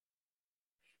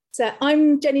So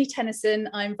I'm Jeni Tennison.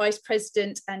 I'm Vice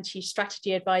President and Chief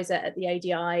Strategy Advisor at the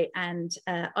ODI, and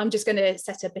I'm just going to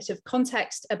set a bit of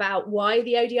context about why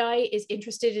the ODI is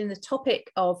interested in the topic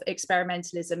of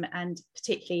experimentalism, and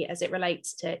particularly as it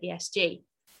relates to ESG.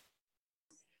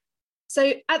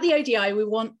 So at the ODI, we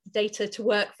want data to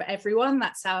work for everyone.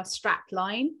 That's our strap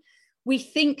line. We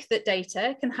think that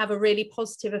data can have a really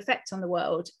positive effect on the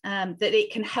world, that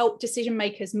it can help decision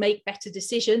makers make better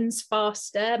decisions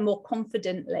faster, more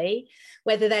confidently,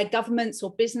 whether they're governments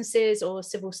or businesses or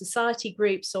civil society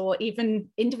groups or even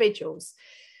individuals.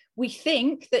 We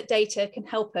think that data can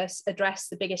help us address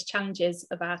the biggest challenges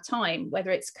of our time, whether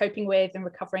it's coping with and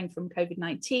recovering from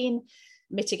COVID-19,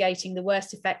 mitigating the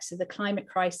worst effects of the climate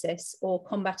crisis, or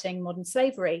combating modern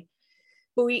slavery.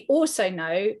 But we also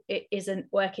know it isn't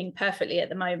working perfectly at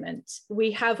the moment.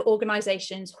 We have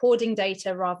organisations hoarding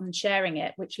data rather than sharing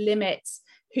it, which limits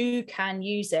who can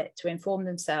use it to inform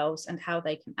themselves and how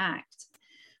they can act.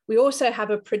 We also have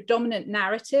a predominant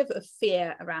narrative of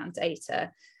fear around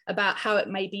data, about how it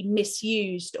may be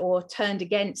misused or turned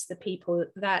against the people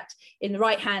that, in the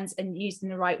right hands and used in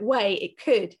the right way, it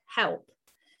could help.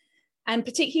 And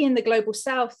particularly in the global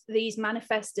south, these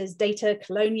manifest as data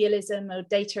colonialism or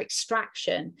data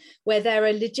extraction, where there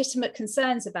are legitimate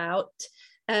concerns about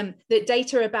that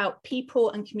data about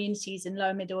people and communities in low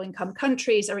and middle income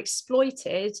countries are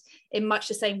exploited in much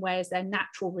the same way as their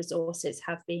natural resources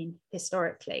have been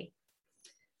historically.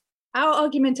 Our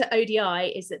argument at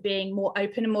ODI is that being more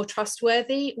open and more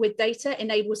trustworthy with data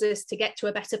enables us to get to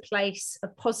a better place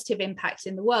of positive impact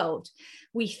in the world.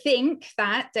 We think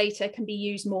that data can be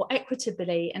used more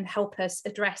equitably and help us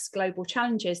address global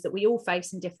challenges that we all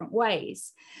face in different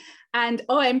ways. And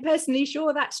I'm personally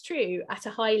sure that's true at a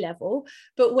high level,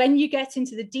 but when you get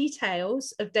into the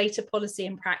details of data policy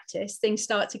and practice, things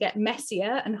start to get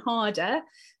messier and harder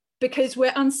because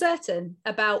we're uncertain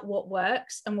about what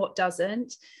works and what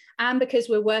doesn't, and because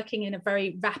we're working in a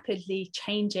very rapidly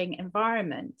changing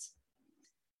environment.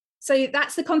 So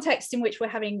that's the context in which we're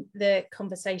having the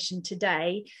conversation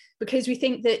today, because we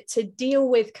think that to deal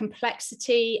with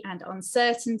complexity and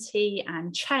uncertainty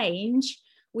and change,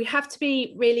 we have to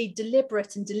be really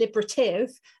deliberate and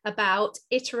deliberative about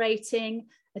iterating,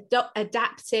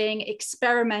 adapting,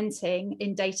 experimenting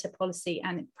in data policy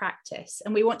and in practice.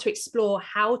 And we want to explore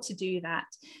how to do that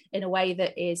in a way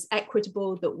that is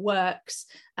equitable, that works,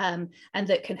 and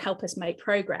that can help us make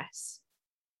progress.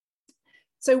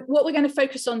 So what we're going to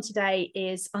focus on today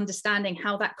is understanding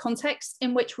how that context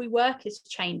in which we work is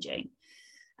changing.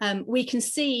 We can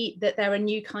see that there are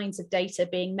new kinds of data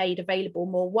being made available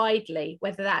more widely,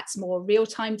 whether that's more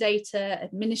real-time data,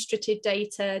 administrative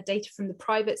data, data from the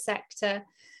private sector,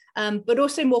 but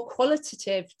also more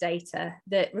qualitative data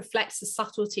that reflects the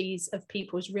subtleties of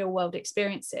people's real-world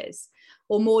experiences,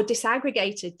 or more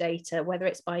disaggregated data, whether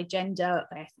it's by gender,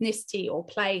 ethnicity, or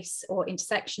place, or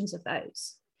intersections of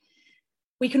those.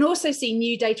 We can also see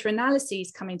new data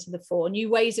analyses coming to the fore, new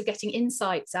ways of getting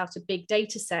insights out of big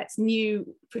data sets,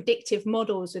 new predictive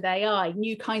models with AI,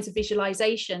 new kinds of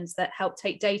visualizations that help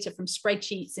take data from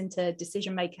spreadsheets into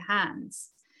decision maker hands.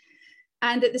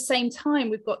 And at the same time,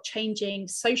 we've got changing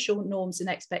social norms and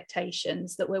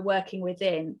expectations that we're working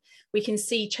within. We can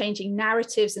see changing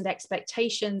narratives and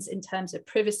expectations in terms of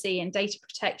privacy and data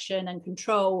protection and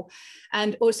control,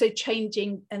 and also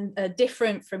changing and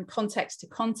different from context to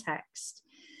context.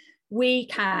 We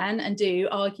can and do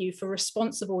argue for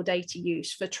responsible data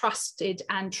use, for trusted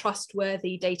and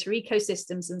trustworthy data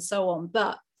ecosystems and so on,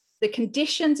 but the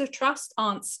conditions of trust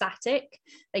aren't static.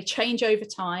 They change over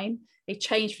time, they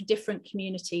change for different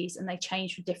communities, and they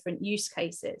change for different use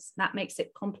cases. That makes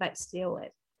it complex to deal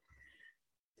with.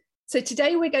 So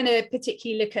today we're going to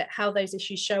particularly look at how those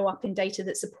issues show up in data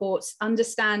that supports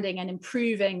understanding and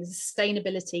improving the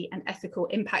sustainability and ethical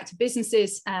impact of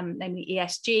businesses, namely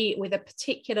ESG, with a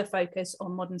particular focus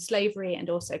on modern slavery and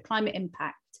also climate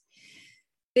impact.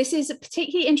 This is a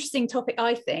particularly interesting topic,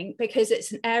 I think, because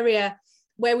it's an area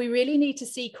where we really need to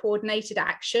see coordinated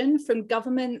action from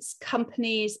governments,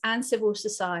 companies, and civil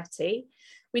society.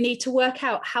 We need to work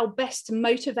out how best to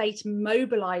motivate and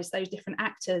mobilize those different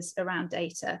actors around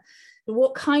data.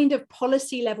 What kind of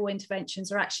policy level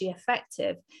interventions are actually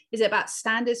effective? Is it about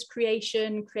standards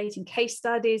creation, creating case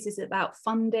studies? Is it about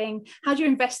funding? How do you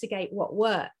investigate what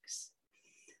works?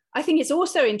 I think it's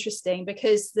also interesting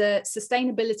because the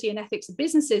sustainability and ethics of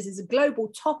businesses is a global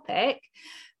topic,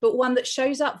 but one that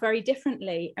shows up very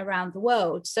differently around the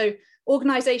world. So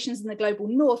organizations in the global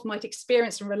north might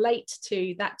experience and relate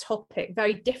to that topic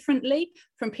very differently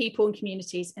from people and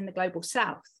communities in the global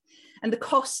south. And the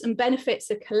costs and benefits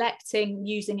of collecting,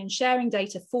 using and sharing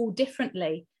data fall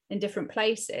differently in different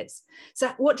places.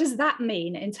 So what does that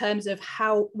mean in terms of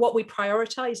what we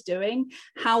prioritize doing,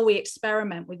 how we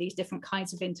experiment with these different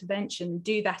kinds of intervention,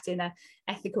 do that in an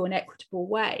ethical and equitable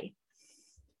way?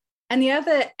 And the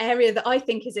other area that I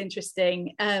think is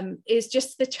interesting is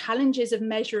just the challenges of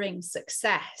measuring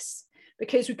success,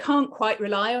 because we can't quite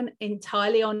rely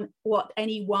entirely on what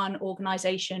any one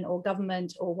organization or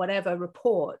government or whatever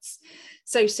reports.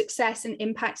 So success and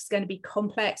impact is going to be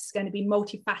complex, it's going to be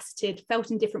multifaceted,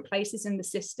 felt in different places in the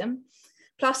system.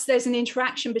 Plus there's an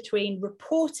interaction between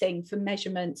reporting for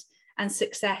measurement and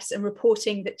success and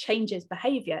reporting that changes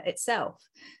behavior itself.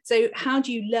 So how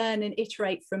do you learn and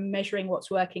iterate from measuring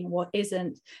what's working and what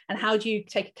isn't? And how do you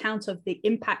take account of the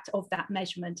impact of that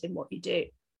measurement in what you do?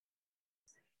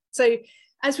 So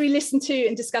as we listen to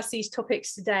and discuss these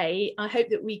topics today, I hope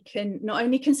that we can not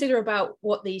only consider about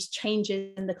what these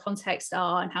changes in the context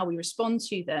are and how we respond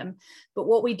to them, but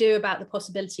what we do about the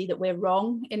possibility that we're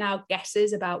wrong in our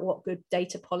guesses about what good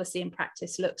data policy and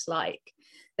practice looks like.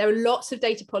 There are lots of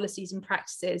data policies and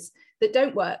practices that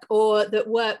don't work, or that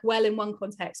work well in one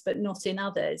context but not in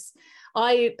others.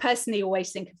 I personally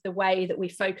always think of the way that we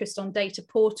focused on data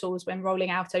portals when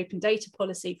rolling out open data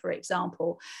policy, for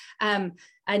example.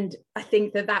 And I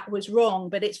think that that was wrong,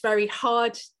 but it's very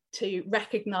hard to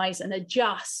recognize and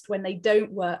adjust when they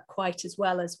don't work quite as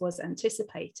well as was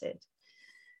anticipated.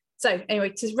 So anyway,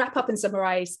 to wrap up and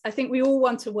summarize, I think we all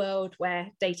want a world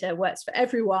where data works for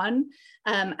everyone,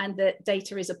 and that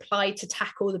data is applied to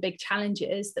tackle the big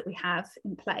challenges that we have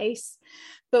in place.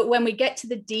 But when we get to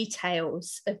the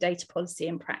details of data policy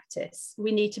and practice,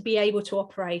 we need to be able to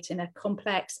operate in a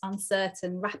complex,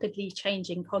 uncertain, rapidly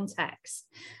changing context.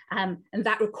 And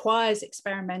that requires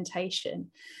experimentation.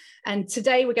 And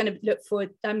today we're going to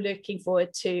I'm looking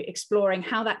forward to exploring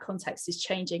how that context is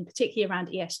changing, particularly around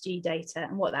ESG data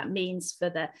and what that means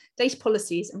for the data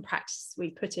policies and practices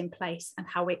we put in place and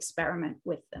how we experiment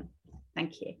with them.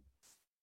 Thank you.